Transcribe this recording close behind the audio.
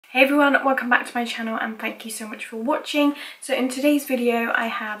Hey everyone, welcome back to my channel and thank you so much for watching. So in today's video I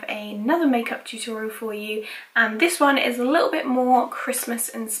have another makeup tutorial for you, and this one is a little bit more Christmas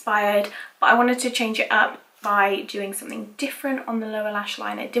inspired, but I wanted to change it up by doing something different on the lower lash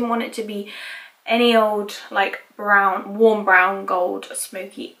line. I didn't want it to be any old like brown, warm brown gold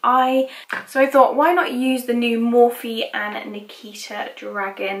smoky eye. So I thought, why not use the new Morphe and Nikita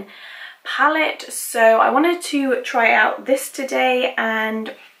Dragon palette. So I wanted to try out this today,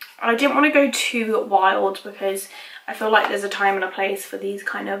 and I didn't want to go too wild because I feel like there's a time and a place for these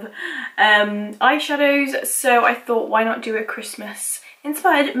kind of eyeshadows. So I thought, why not do a Christmas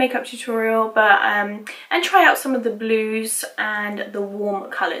inspired makeup tutorial, but and try out some of the blues and the warm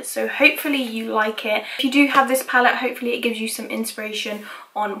colours. So hopefully you like it. If you do have this palette, hopefully it gives you some inspiration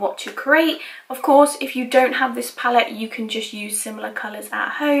on what to create. Of course, if you don't have this palette, you can just use similar colours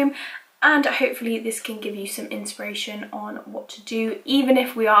at home, and hopefully this can give you some inspiration on what to do, even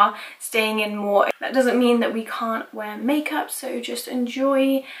if we are staying in more. That doesn't mean that we can't wear makeup, so just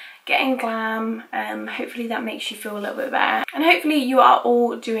enjoy getting glam. Hopefully that makes you feel a little bit better, and hopefully you are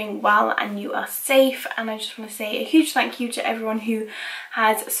all doing well and you are safe. And I just want to say a huge thank you to everyone who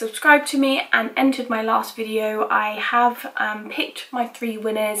has subscribed to me and entered my last video. I have picked my 3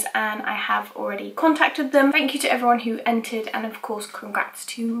 winners and I have already contacted them. Thank you to everyone who entered, and of course congrats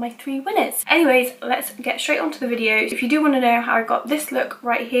to my 3 winners. Anyways, let's get straight onto the video. If you do want to know how I got this look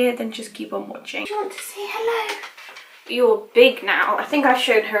right here, then just keep on watching. Do you want to say hello? You're big now. I think I've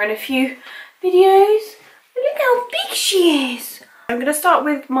shown her in a few videos. Look how big she is. I'm going to start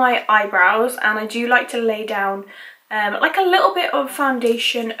with my eyebrows, and I do like to lay down like a little bit of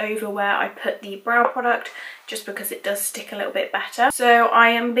foundation over where I put the brow product, just because it does stick a little bit better. So I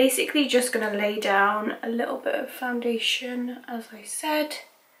am basically just going to lay down a little bit of foundation, as I said,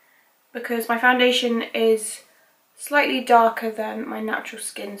 because my foundation is slightly darker than my natural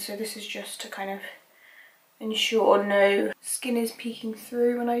skin, so this is just to kind of ensure no skin is peeking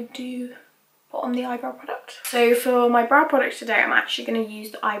through when I do put on the eyebrow product. So for my brow product today, I'm actually going to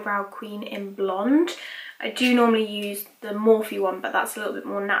use the Eyebrow Queen in Blonde. I do normally use the Morphe one, but that's a little bit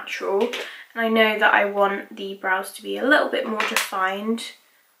more natural, and I know that I want the brows to be a little bit more defined,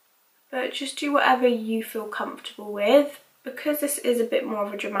 but just do whatever you feel comfortable with. Because this is a bit more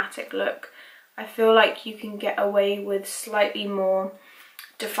of a dramatic look, I feel like you can get away with slightly more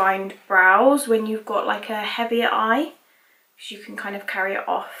defined brows when you've got like a heavier eye, because you can kind of carry it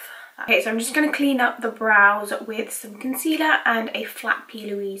off. Okay, so I'm just going to clean up the brows with some concealer and a flat P.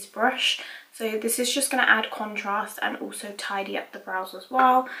 Louise brush. So this is just going to add contrast and also tidy up the brows as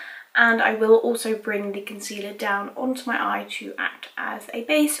well. And I will also bring the concealer down onto my eye to act as a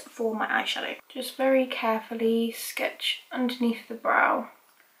base for my eyeshadow. Just very carefully sketch underneath the brow.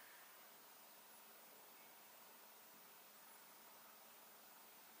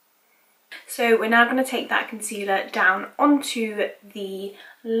 So we're now going to take that concealer down onto the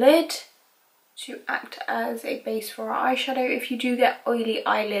lid to act as a base for our eyeshadow. If you do get oily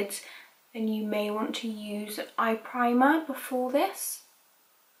eyelids, then you may want to use an eye primer before this.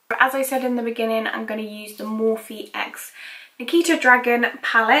 As I said in the beginning, I'm going to use the Morphe X Nikita Dragon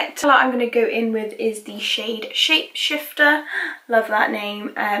palette. The color I'm going to go in with is the shade Shapeshifter. Love that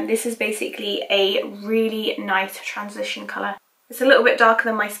name. This is basically a really nice transition color. It's a little bit darker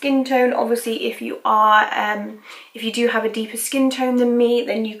than my skin tone. Obviously, if you do have a deeper skin tone than me,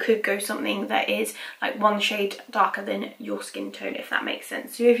 then you could go something that is like 1 shade darker than your skin tone, if that makes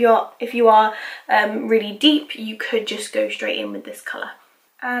sense. So if you are really deep, you could just go straight in with this colour.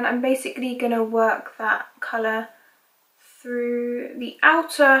 And I'm basically going to work that colour through the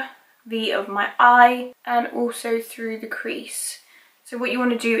outer V of my eye and also through the crease. So what you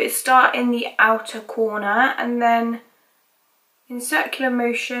want to do is start in the outer corner, and then in circular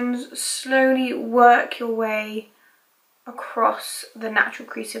motions, slowly work your way across the natural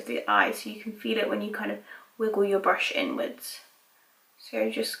crease of the eye, so you can feel it when you kind of wiggle your brush inwards.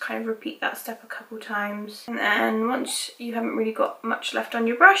 So just kind of repeat that step a couple times, and then once you haven't really got much left on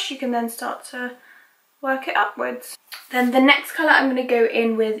your brush, you can then start to work it upwards. Then the next colour I'm going to go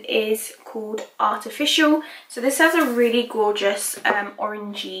in with is called Artificial. So this has a really gorgeous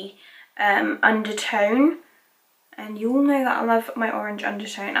orangey undertone. And you all know that I love my orange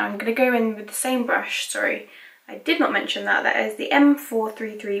undertone. I'm going to go in with the same brush. Sorry, I did not mention that. That is the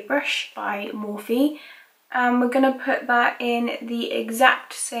M433 brush by Morphe. We're going to put that in the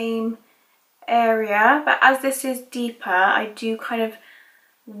exact same area. But as this is deeper, I do kind of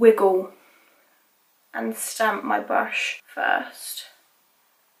wiggle and stamp my brush first.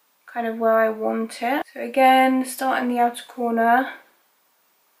 Kind of where I want it. So again, start in the outer corner.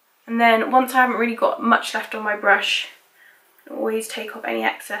 And then once I haven't really got much left on my brush, always take off any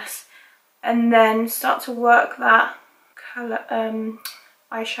excess, and then start to work that colour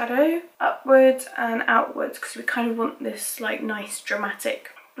eyeshadow upwards and outwards, because we kind of want this like nice dramatic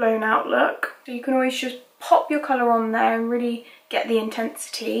blown out look. So you can always just pop your colour on there and really get the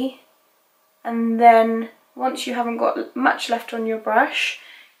intensity, and then once you haven't got much left on your brush,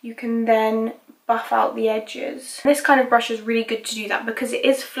 you can then buff out the edges. This kind of brush is really good to do that because it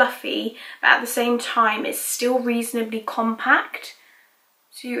is fluffy, but at the same time it's still reasonably compact.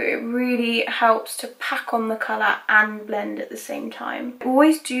 So it really helps to pack on the colour and blend at the same time. I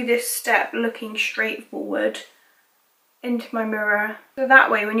always do this step looking straight forward into my mirror. So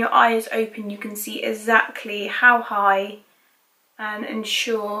that way when your eye is open you can see exactly how high, and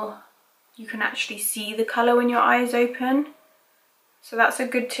ensure you can actually see the colour when your eye is open. So that's a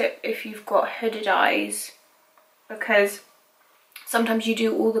good tip if you've got hooded eyes, because sometimes you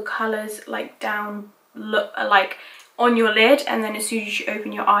do all the colours like down, like on your lid, and then as soon as you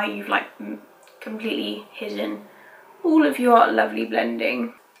open your eye you've like completely hidden all of your lovely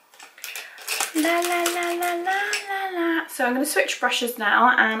blending. La la la la la la la. So I'm going to switch brushes now,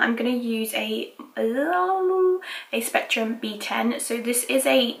 and I'm going to use a Spectrum B10. So this is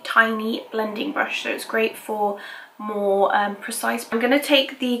a tiny blending brush, so it's great for more precise. I'm going to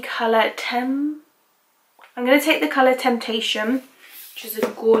take the colour Temptation, which is a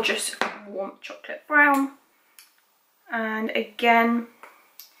gorgeous warm chocolate brown, and again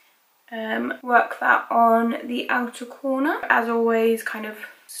work that on the outer corner. As always, kind of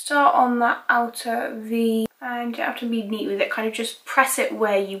start on that outer V, and you don't have to be neat with it, kind of just press it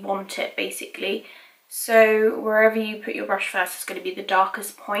where you want it basically. So wherever you put your brush first is going to be the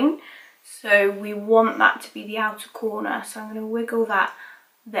darkest point, so we want that to be the outer corner. So I'm going to wiggle that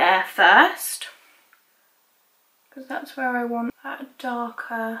there first, because that's where I want that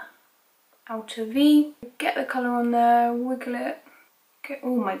darker outer V. Get the colour on there, wiggle it.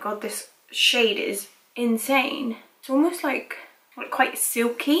 Oh my god, this shade is insane. It's almost like quite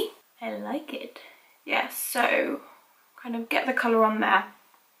silky. I like it. Yeah, so kind of get the colour on there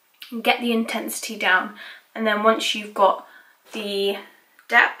and get the intensity down, and then once you've got the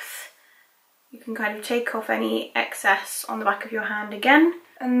depth you can kind of take off any excess on the back of your hand again,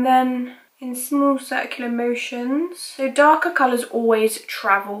 and then in small circular motions. So darker colours always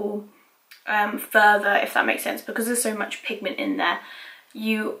travel further, if that makes sense, because there's so much pigment in there.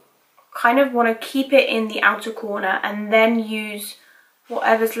 You kind of want to keep it in the outer corner and then use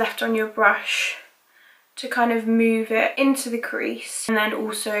whatever's left on your brush to kind of move it into the crease, and then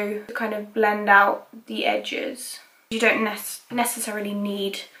also to kind of blend out the edges. You don't necessarily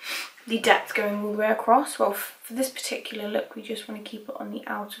need the depth going all the way across. Well, for this particular look we just want to keep it on the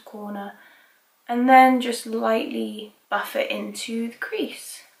outer corner and then just lightly buff it into the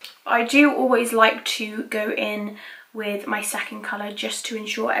crease. I do always like to go in with my second colour just to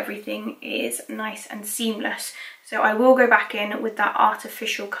ensure everything is nice and seamless. So I will go back in with that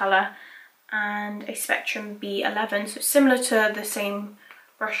artificial colour and a Spectrum B11, so similar to the same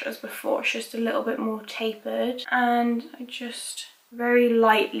brush as before, it's just a little bit more tapered, and I just very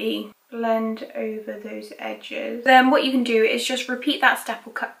lightly blend over those edges. Then what you can do is just repeat that step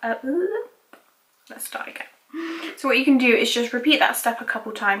let's start again. So what you can do is just repeat that step a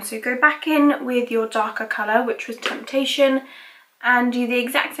couple times. So go back in with your darker colour, which was Temptation, and do the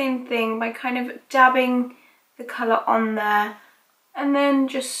exact same thing by kind of dabbing the colour on there and then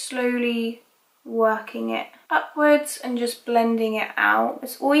just slowly working it upwards and just blending it out.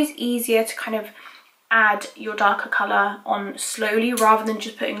 It's always easier to kind of add your darker colour on slowly rather than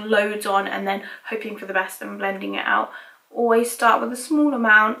just putting loads on and then hoping for the best and blending it out. Always start with a small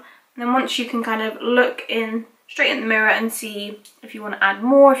amount, and then once you can kind of look in straight in the mirror and see if you want to add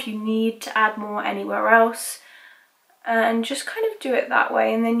more, if you need to add more anywhere else, and just kind of do it that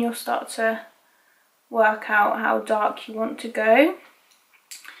way, and then you'll start to work out how dark you want to go.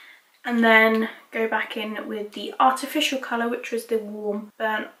 And then go back in with the artificial colour, which was the warm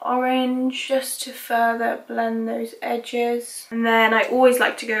burnt orange, just to further blend those edges. And then I always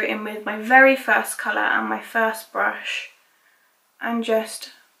like to go in with my very first colour and my first brush and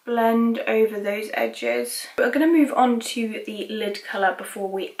just blend over those edges. We're going to move on to the lid colour before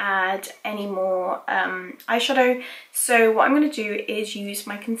we add any more eyeshadow. So what I'm going to do is use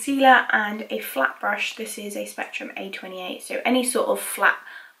my concealer and a flat brush. This is a Spectrum A28, so any sort of flat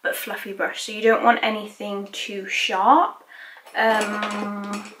but fluffy brush, so you don't want anything too sharp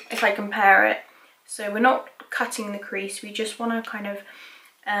if I compare it. So we're not cutting the crease, we just want to kind of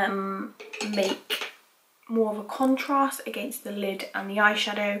make more of a contrast against the lid and the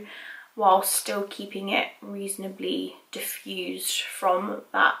eyeshadow while still keeping it reasonably diffused from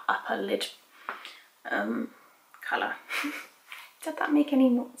that upper lid colour. Did that make any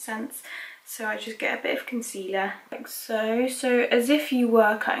more sense? So I just get a bit of concealer like so. So as if you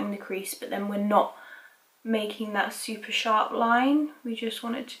were cutting the crease, but then we're not making that super sharp line. We just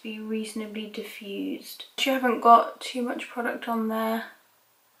want it to be reasonably diffused. If you haven't got too much product on there,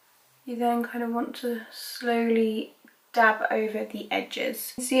 you then kind of want to slowly dab over the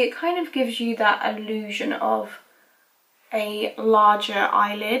edges. See, it kind of gives you that illusion of a larger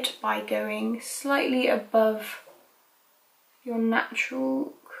eyelid by going slightly above your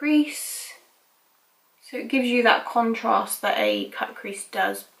natural crease. So it gives you that contrast that a cut crease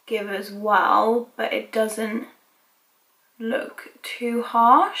does give as well, but it doesn't look too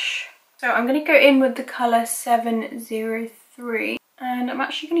harsh. So I'm going to go in with the colour 703, and I'm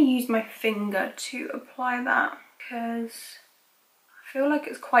actually going to use my finger to apply that because I feel like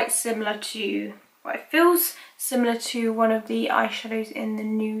it's quite similar to, well, it feels similar to one of the eyeshadows in the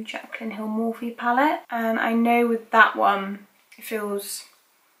new Jaclyn Hill Morphe palette, and I know with that one it feels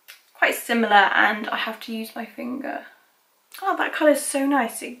quite similar and I have to use my finger. Oh, that colour is so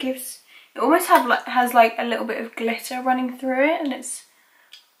nice. It almost has like a little bit of glitter running through it, and it's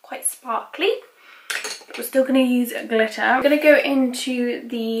quite sparkly. But we're still going to use glitter. I'm going to go into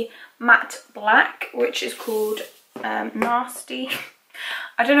the matte black, which is called Nasty.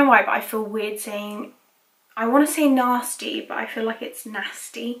 I don't know why, but I feel weird saying, I want to say nasty, but I feel like it's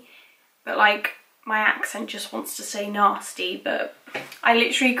nasty. But like, my accent just wants to say nasty, but I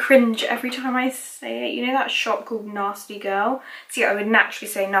literally cringe every time I say it. You know that shop called Nasty Girl? See, I would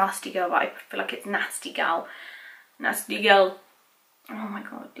naturally say nasty girl, but I feel like it's nasty gal. Nasty girl. Oh my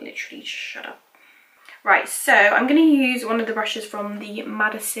god, literally just shut up. Right, so I'm going to use one of the brushes from the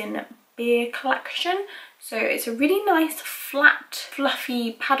Madison Beer collection. So it's a really nice flat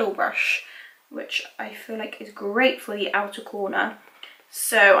fluffy paddle brush, which I feel like is great for the outer corner.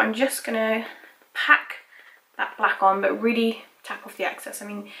 So I'm just going to pack that black on, but really tap off the excess. I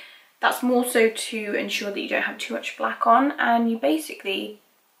mean, that's more so to ensure that you don't have too much black on, and you basically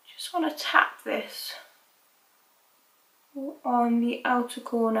just want to tap this on the outer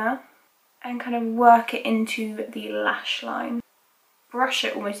corner and kind of work it into the lash line. Brush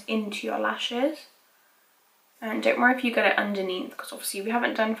it almost into your lashes, and don't worry if you get it underneath, because obviously we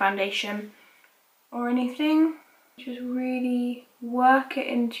haven't done foundation or anything. Just really work it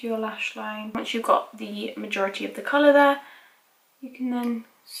into your lash line. Once you've got the majority of the colour there, you can then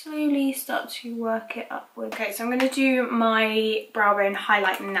slowly start to work it upwards. Okay, so I'm going to do my brow bone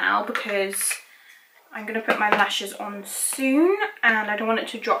highlight now because I'm going to put my lashes on soon and I don't want it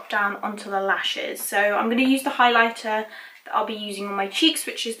to drop down onto the lashes. So I'm going to use the highlighter that I'll be using on my cheeks,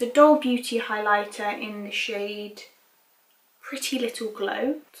 which is the Doll Beauty highlighter in the shade Pretty Little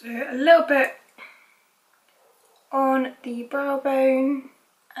Glow. So a little bit on the brow bone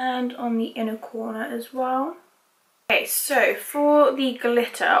and on the inner corner as well. Okay, so for the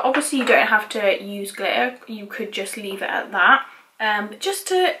glitter, obviously you don't have to use glitter, you could just leave it at that. But just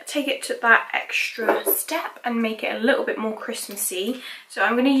to take it to that extra step and make it a little bit more Christmassy, so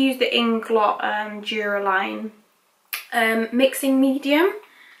I'm going to use the Inglot Duraline mixing medium,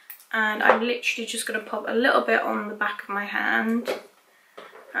 and I'm literally just going to pop a little bit on the back of my hand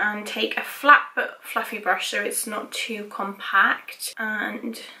and take a flat but fluffy brush so it's not too compact,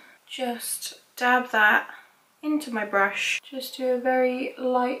 and just dab that into my brush. Just do a very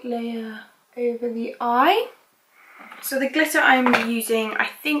light layer over the eye. So the glitter I'm using, I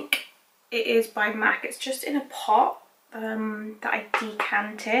think it is by MAC. It's just in a pot that I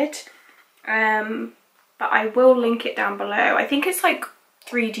decanted, but I will link it down below. I think it's like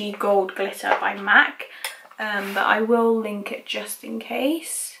 3D Gold Glitter by MAC, but I will link it just in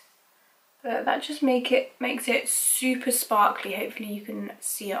case. But that just makes it super sparkly. Hopefully you can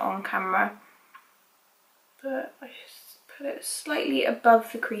see it on camera. But I just put it slightly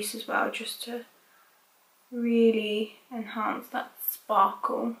above the crease as well, just to really enhance that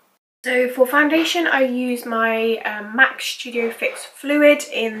sparkle. So for foundation, I use my MAC Studio Fix Fluid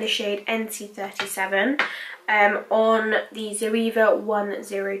in the shade NC37 on the Zoeva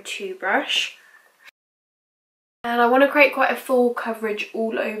 102 brush. And I want to create quite a full coverage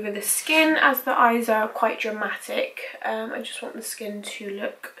all over the skin, as the eyes are quite dramatic. I just want the skin to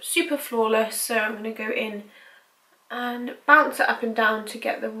look super flawless, so I'm going to go in and bounce it up and down to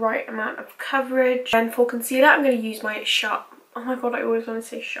get the right amount of coverage. And for concealer, I'm going to use my Sharp, oh my god, I always want to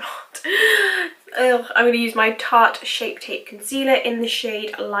say Sharp. I'm going to use my Tarte Shape Tape Concealer in the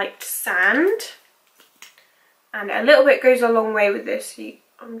shade Light Sand. And a little bit goes a long way with this, so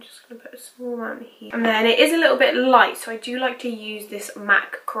I'm just going to put a small amount here. And then it is a little bit light, so I do like to use this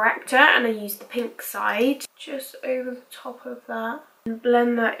MAC corrector, and I use the pink side just over the top of that and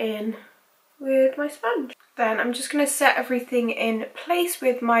blend that in with my sponge. Then I'm just going to set everything in place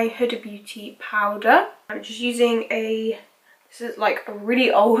with my Huda Beauty powder. I'm just using this is like a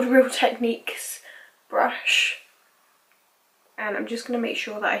really old Real Techniques brush. And I'm just going to make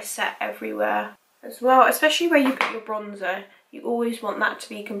sure that I set everywhere as well, especially where you put your bronzer. You always want that to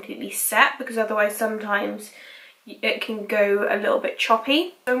be completely set, because otherwise sometimes it can go a little bit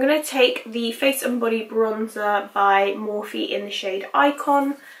choppy. So I'm going to take the Face and Body bronzer by Morphe in the shade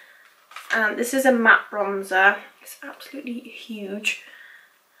Icon. And this is a matte bronzer. It's absolutely huge.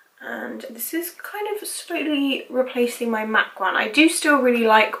 And this is kind of slowly replacing my MAC one. I do still really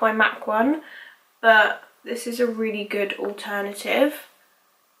like my MAC one, but this is a really good alternative.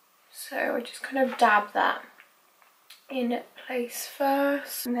 So I just kind of dab that in place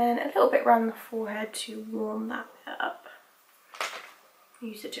first, and then a little bit around the forehead to warm that bit up.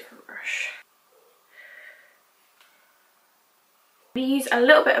 Use a different brush. We use a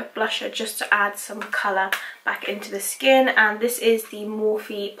little bit of blusher just to add some colour back into the skin, and this is the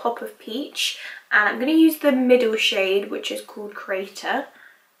Morphe Pop of Peach, and I'm going to use the middle shade, which is called Crater.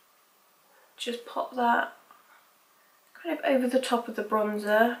 Just pop that kind of over the top of the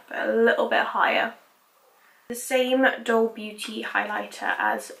bronzer, but a little bit higher. The same Doll Beauty highlighter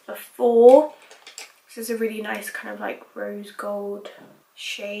as before. This is a really nice kind of like rose gold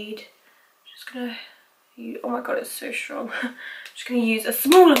shade. Just gonna use, oh my god, it's so strong. Just gonna use a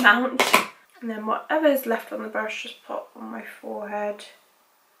small amount, and then whatever is left on the brush, just pop on my forehead.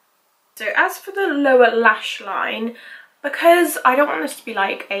 So as for the lower lash line, because I don't want this to be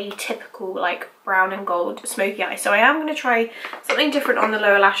like a typical like brown and gold smoky eye, so I am going to try something different on the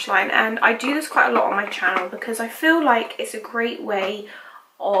lower lash line, and I do this quite a lot on my channel because I feel like it's a great way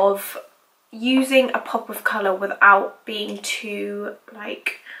of using a pop of colour without being too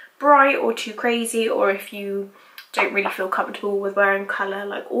like bright or too crazy, or if you don't really feel comfortable with wearing colour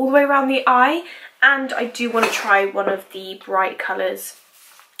like all the way around the eye. And I do want to try one of the bright colours,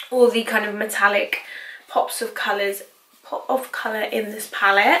 or the kind of metallic pops of colour in this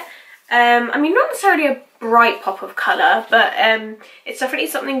palette. I mean, not necessarily a bright pop of colour, but it's definitely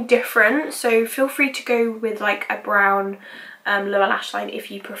something different, so feel free to go with like a brown lower lash line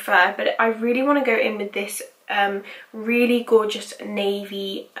if you prefer, but I really want to go in with this really gorgeous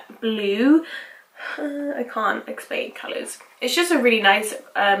navy blue. I can't explain colours. It's just a really nice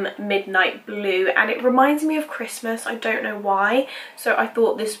midnight blue, and it reminds me of Christmas. I don't know why, so I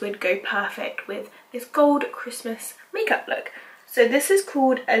thought this would go perfect with this gold Christmas makeup look. So this is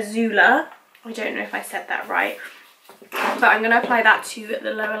called Azula. I don't know if I said that right, but I'm going to apply that to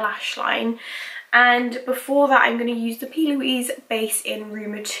the lower lash line. And before that, I'm going to use the P. Louise base in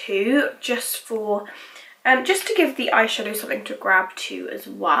Rumour 2 just for just to give the eyeshadow something to grab to as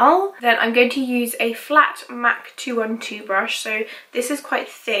well. Then I'm going to use a flat MAC 212 brush. So this is quite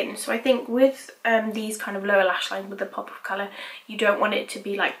thin, so I think with these kind of lower lash lines with the pop of colour, you don't want it to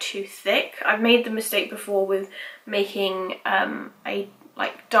be like too thick. I've made the mistake before with making a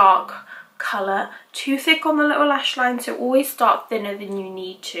like dark colour too thick on the lower lash line, so always start thinner than you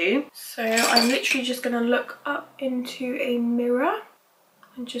need to. So I'm literally just going to look up into a mirror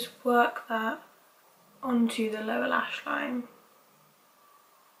and just work that onto the lower lash line,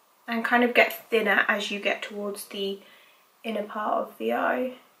 and kind of get thinner as you get towards the inner part of the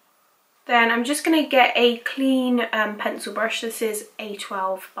eye. Then I'm just going to get a clean pencil brush. This is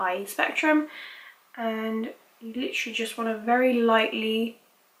A12 by Spectrum, and you literally just want to very lightly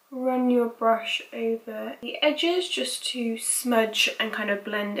run your brush over the edges just to smudge and kind of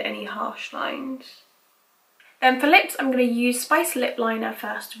blend any harsh lines. Then for lips, I'm going to use Spice Lip Liner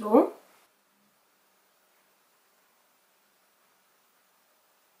first of all.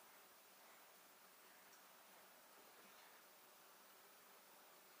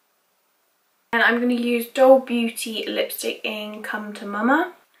 And I'm going to use Doll Beauty lipstick in Come to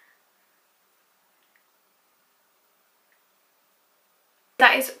Mama.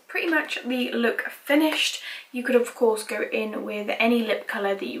 That is pretty much the look finished. You could of course go in with any lip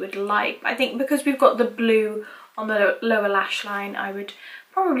colour that you would like. I think because we've got the blue on the lower lash line, I would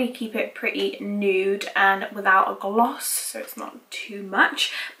probably keep it pretty nude and without a gloss, so it's not too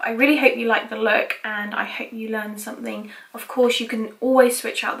much. But I really hope you like the look, and I hope you learned something. Of course, you can always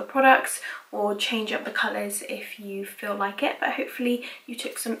switch out the products or change up the colours if you feel like it, but hopefully you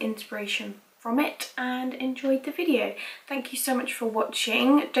took some inspiration from it and enjoyed the video. Thank you so much for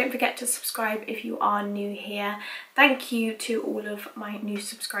watching. Don't forget to subscribe if you are new here. Thank you to all of my new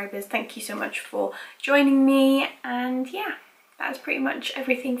subscribers. Thank you so much for joining me, and yeah, that's pretty much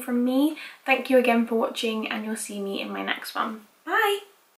everything from me. Thank you again for watching, and you'll see me in my next one. Bye!